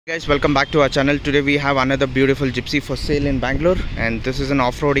Guys, welcome back to our channel. Today we have another beautiful Gypsy for sale in Bangalore, and this is an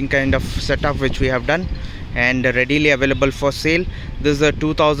off-roading kind of setup which we have done and readily available for sale. This is a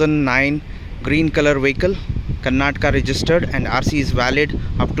 2009 green color vehicle, Karnataka registered, and RC is valid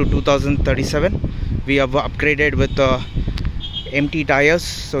up to 2037. We have upgraded with empty tires,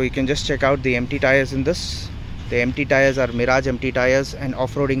 so you can just check out the empty tires in this. The empty tires are Mirage empty tires, and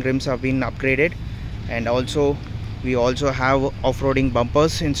off-roading rims have been upgraded, and we also have off-roading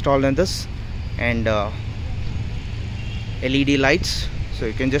bumpers installed in this, and LED lights. So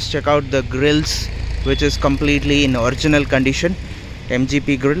you can just check out the grills, which is completely in original condition,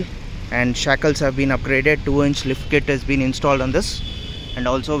 MGP grill, and shackles have been upgraded. 2-inch lift kit has been installed on this, and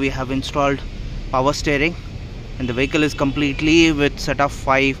also we have installed power steering, and the vehicle is completely with set of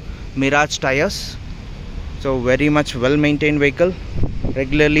 5 Mirage tires. So very much well maintained vehicle,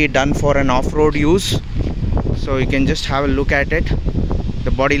 regularly done for an off-road use. So you can just have a look at it.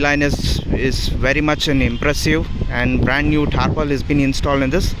 The body line is very much an impressive, and brand new tarpaul has been installed in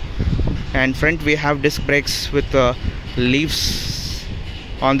this. And front we have disc brakes with leaves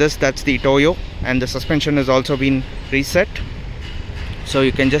on this, that's the Toyo, and the suspension has also been reset. So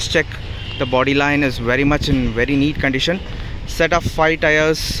you can just check the body line is very much in very neat condition. Set of 5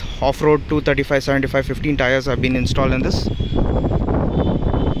 tires, off-road 235, 75, 15 tires have been installed in this.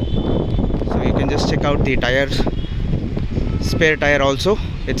 You can just check out the tires, spare tire also.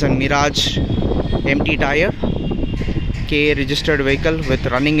 It's a Mirage empty tire, K registered vehicle with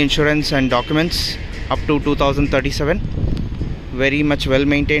running insurance and documents up to 2037. Very much well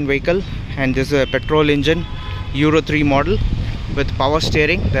maintained vehicle, and this is a petrol engine, Euro 3 model with power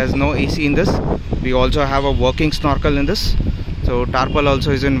steering. There's no AC in this. We also have a working snorkel in this. So tarpaul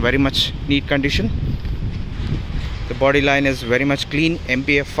also is in very much neat condition. The body line is very much clean.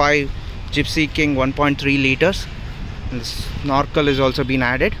 Mpfi Gypsy King 1.3 liters, and the snorkel is also been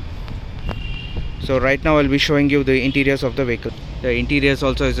added. So right now I'll be showing you the interiors of the vehicle. The interiors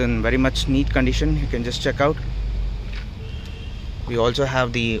also is in very much neat condition. You can just check out. We also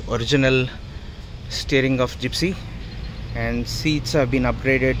have the original steering of Gypsy, and seats have been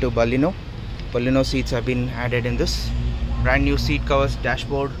upgraded to Baleno seats have been added in this. Brand new seat covers,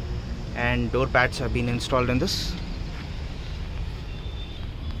 dashboard, and door pads have been installed in this.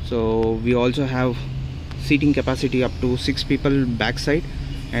 So we also have seating capacity up to 6 people backside,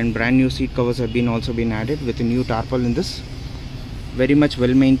 and brand new seat covers have been also been added with a new tarpaul in this. Very much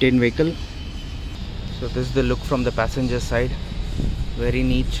well maintained vehicle. So this is the look from the passenger side. Very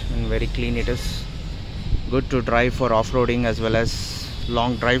neat and very clean it is. Good to drive for off-roading as well as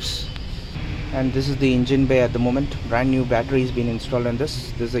long drives. And this is the engine bay at the moment. Brand new battery has been installed in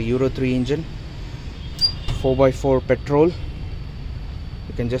this. This is a Euro 3 engine, 4x4 petrol.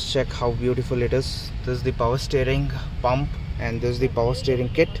 You can just check how beautiful it is. This is the power steering pump, and this is the power steering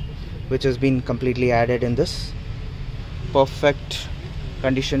kit which has been completely added in this. Perfect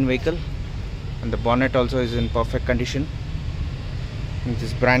condition vehicle, and the bonnet also is in perfect condition. And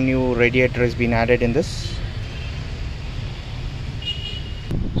this brand new radiator has been added in this.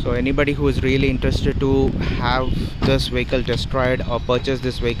 So anybody who is really interested to have this vehicle test ride or purchase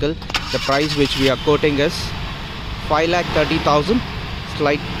this vehicle, the price which we are quoting is 5,30,000.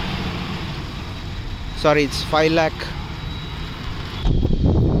 It's 5 lakh.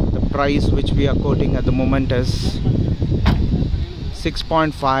 The price which we are quoting at the moment is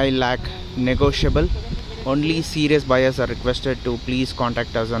 6.5 lakh negotiable. Only serious buyers are requested to please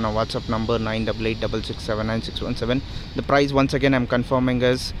contact us on our WhatsApp number 9886679617. The price, once again I'm confirming,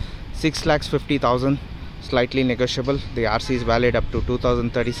 is 6,50,000, slightly negotiable. The RC is valid up to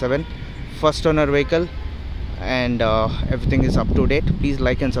 2037. First owner vehicle, and everything is up to date. Please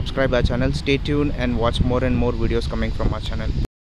like and subscribe our channel. Stay tuned and watch more and more videos coming from our channel.